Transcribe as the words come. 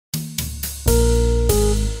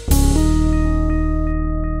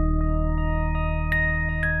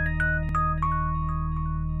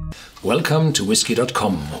Welcome to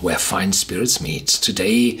Whisky.com, where fine spirits meet.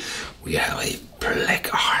 Today we have a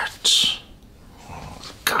Black Art.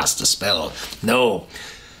 Cast a spell. No,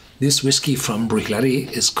 this whiskey from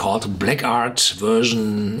Bruichladdich is called Black Art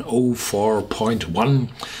version 04.1,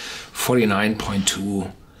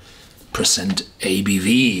 49.2%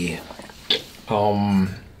 ABV.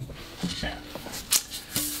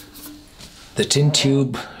 The tin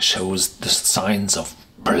tube shows the signs of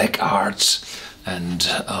Black Art, and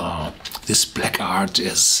this Black Art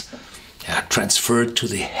is transferred to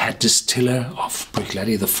the head distiller of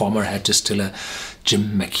Bruichladdich, the former head distiller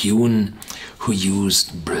Jim McEwan, who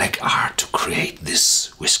used Black Art to create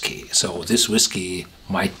this whiskey. So this whiskey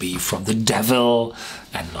might be from the devil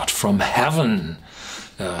and not from heaven.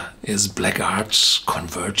 Is Black Art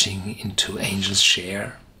converging into angel's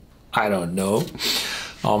share? I don't know.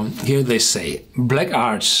 Here they say Black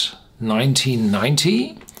Art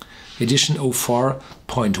 1990, edition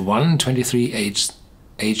 04.1, 23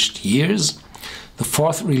 aged years. The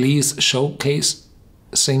fourth release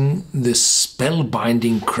showcasing the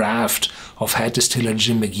spellbinding craft of head distiller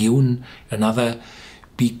Jim McEwan, another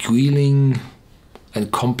beguiling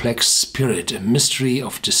and complex spirit, a mystery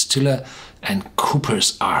of distiller and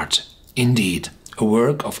cooper's art. Indeed, a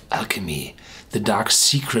work of alchemy, the dark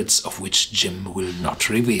secrets of which Jim will not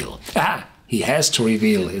reveal. He has to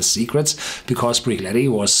reveal his secrets because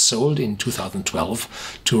Bruichladdich was sold in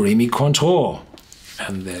 2012 to Remy Cointreau,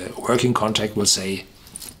 and the working contract will say,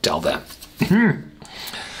 tell them.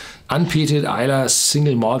 Unpeated Islay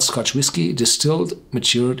single malt Scotch whisky, distilled,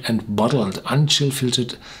 matured and bottled, unchill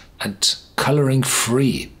filtered and colouring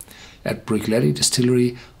free at Bruichladdich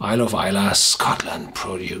Distillery, Isle of Islay, Scotland,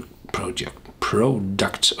 product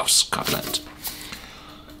of Scotland.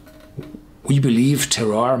 We believe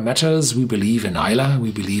terroir matters, we believe in Islay,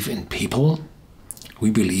 we believe in people, we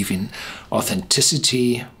believe in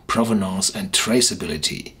authenticity, provenance and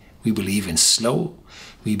traceability. We believe in slow,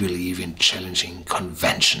 we believe in challenging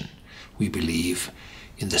convention. We believe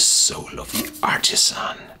in the soul of the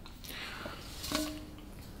artisan.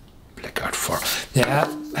 Black Art 4. There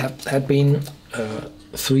had been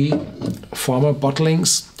 3 former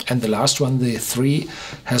bottlings, and the last one, the 3,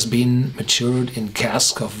 has been matured in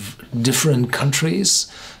casks of different countries,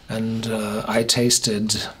 and I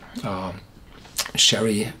tasted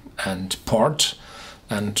sherry and port,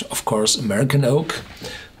 and of course American oak.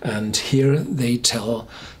 And here they tell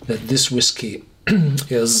that this whiskey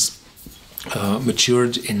is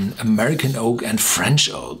matured in American oak and French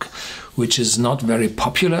oak, which is not very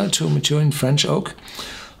popular to mature in French oak.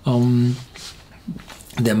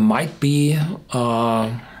 There might be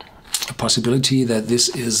a possibility that this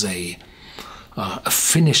is a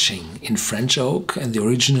finishing in French oak and the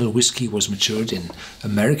original whiskey was matured in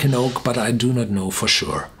American oak, but I do not know for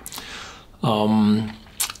sure.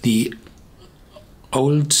 The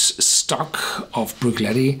old stock of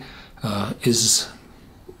Bruichladdich is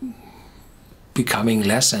becoming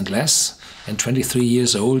less and less, and 23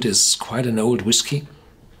 years old is quite an old whiskey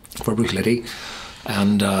for Bruichladdich.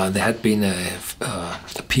 And there had been a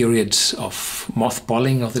period of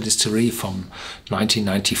mothballing of the distillery from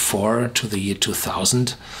 1994 to the year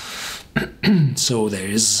 2000. So there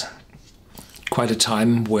is quite a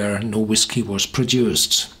time where no whiskey was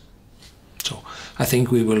produced. So I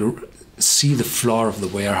think we will see the floor of the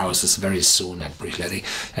warehouses very soon at Bruichladdich.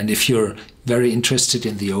 And if you're very interested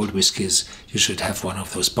in the old whiskies, you should have one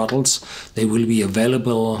of those bottles. They will be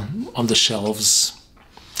available on the shelves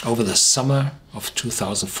over the summer of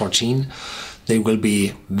 2014. They will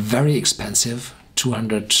be very expensive,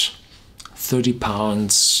 230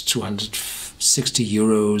 pounds, 260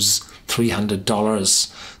 euros,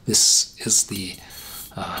 $300. This is the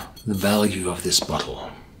value of this bottle.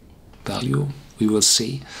 Value, we will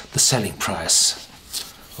see. The selling price,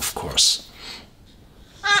 of course.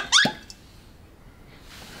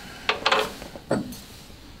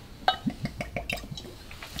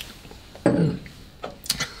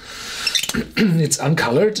 It's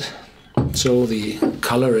uncolored, so the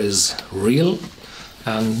color is real,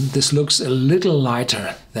 and this looks a little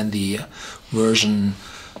lighter than the version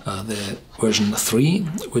 3,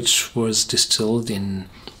 which was distilled in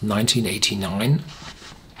 1989,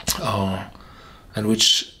 and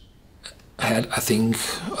which had, I think,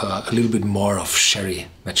 a little bit more of sherry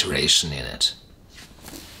maturation in it.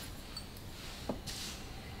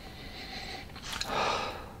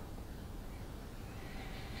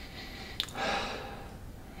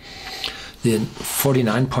 The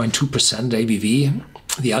 49.2% ABV,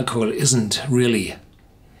 the alcohol isn't really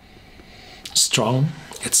strong.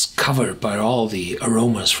 It's covered by all the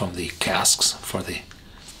aromas from the casks for the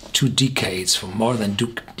 2 decades, for more than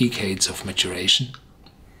 2 decades of maturation.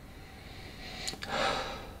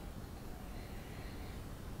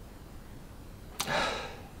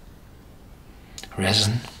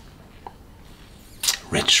 Resin,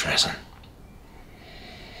 rich resin,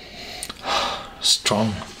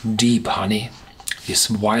 strong, deep honey, this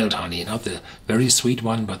wild honey, not the very sweet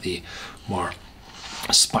one, but the more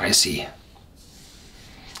spicy,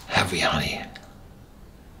 heavy honey,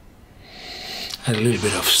 and a little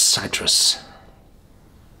bit of citrus.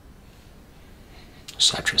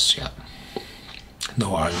 Citrus, yeah,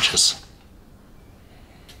 no oranges.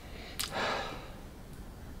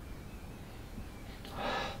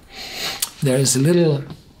 There is a little,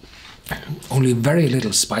 only very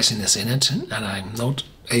little spiciness in it, and I'm not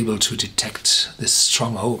able to detect this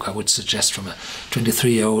strong oak. I would suggest from a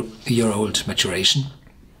 23-year-old maturation.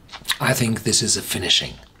 I think this is a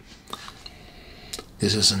finishing.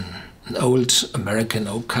 This is an old American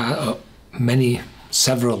oak,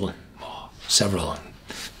 several.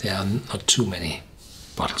 There are not too many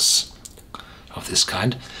bottles of this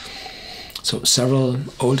kind. So several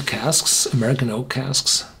old casks, American oak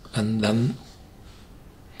casks, and then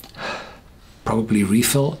probably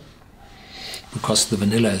refill because the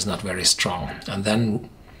vanilla is not very strong, and then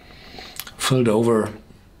filled over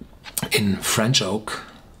in French oak,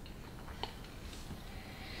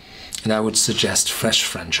 and I would suggest fresh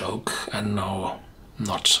French oak and no,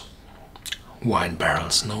 not wine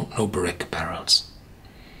barrels, no barrique barrels.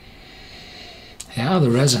 Yeah,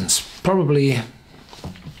 the resins, probably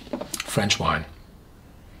French wine,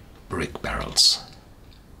 barrique barrels.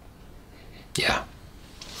 Yeah.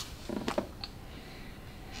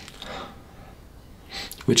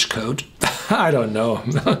 Which code? I don't know.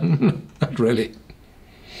 Not really.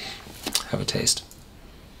 Have a taste.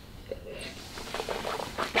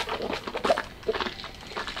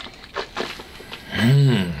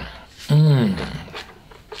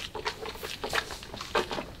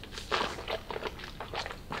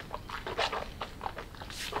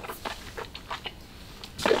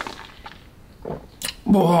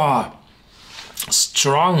 Wow.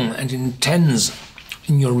 Strong and intense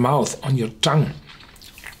in your mouth, on your tongue.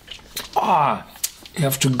 Ah, you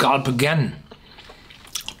have to gulp again.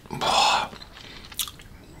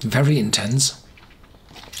 Very intense,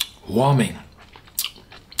 warming,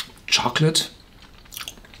 chocolate,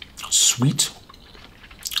 sweet,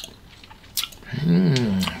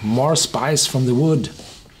 more spice from the wood,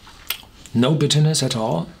 no bitterness at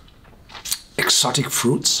all, exotic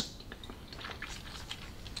fruits,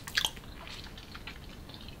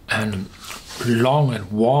 and long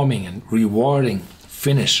and warming and rewarding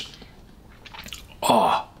finish.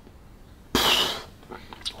 Oh,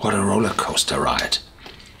 what a roller coaster ride.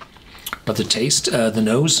 But the taste, the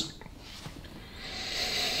nose,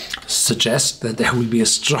 suggests that there will be a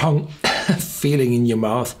strong feeling in your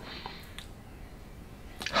mouth.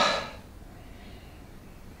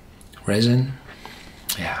 Resin,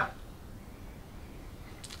 yeah.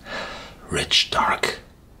 Rich, dark.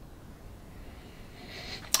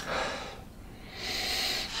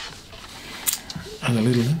 And a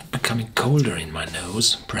little becoming colder in my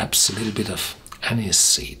nose, perhaps a little bit of anise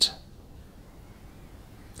seed.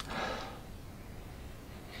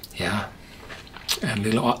 Yeah, and a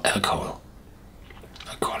little alcoholic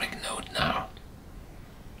note now.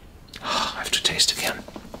 I have to taste again.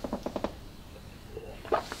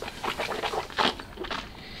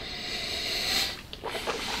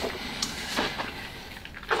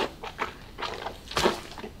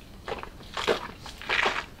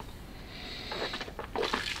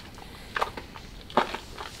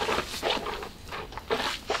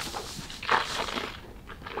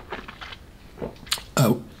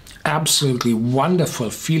 Oh, absolutely wonderful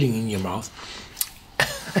feeling in your mouth,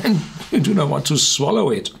 and you do not want to swallow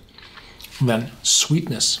it. Then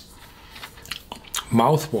sweetness,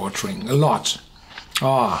 mouth-watering, a lot.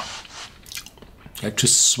 Ah, you have to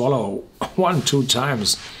swallow 1-2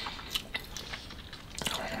 times.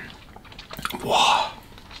 Wow,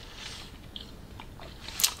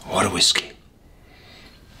 what a whiskey.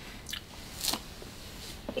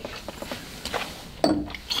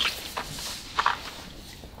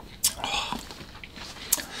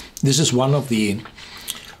 This is one of the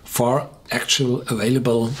 4 actual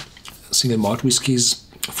available single malt whiskies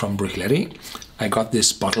from Bruichladdich. I got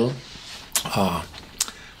this bottle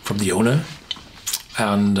from the owner,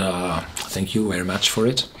 and thank you very much for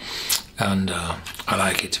it. And I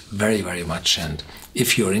like it very, very much. And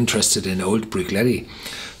if you're interested in old Bruichladdich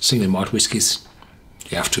single malt whiskies,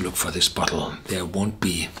 you have to look for this bottle. There won't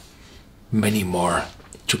be many more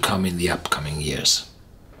to come in the upcoming years.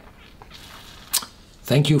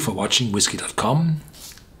 Thank you for watching Whisky.com,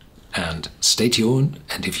 and stay tuned,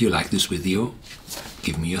 and if you like this video,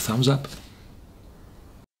 give me a thumbs up.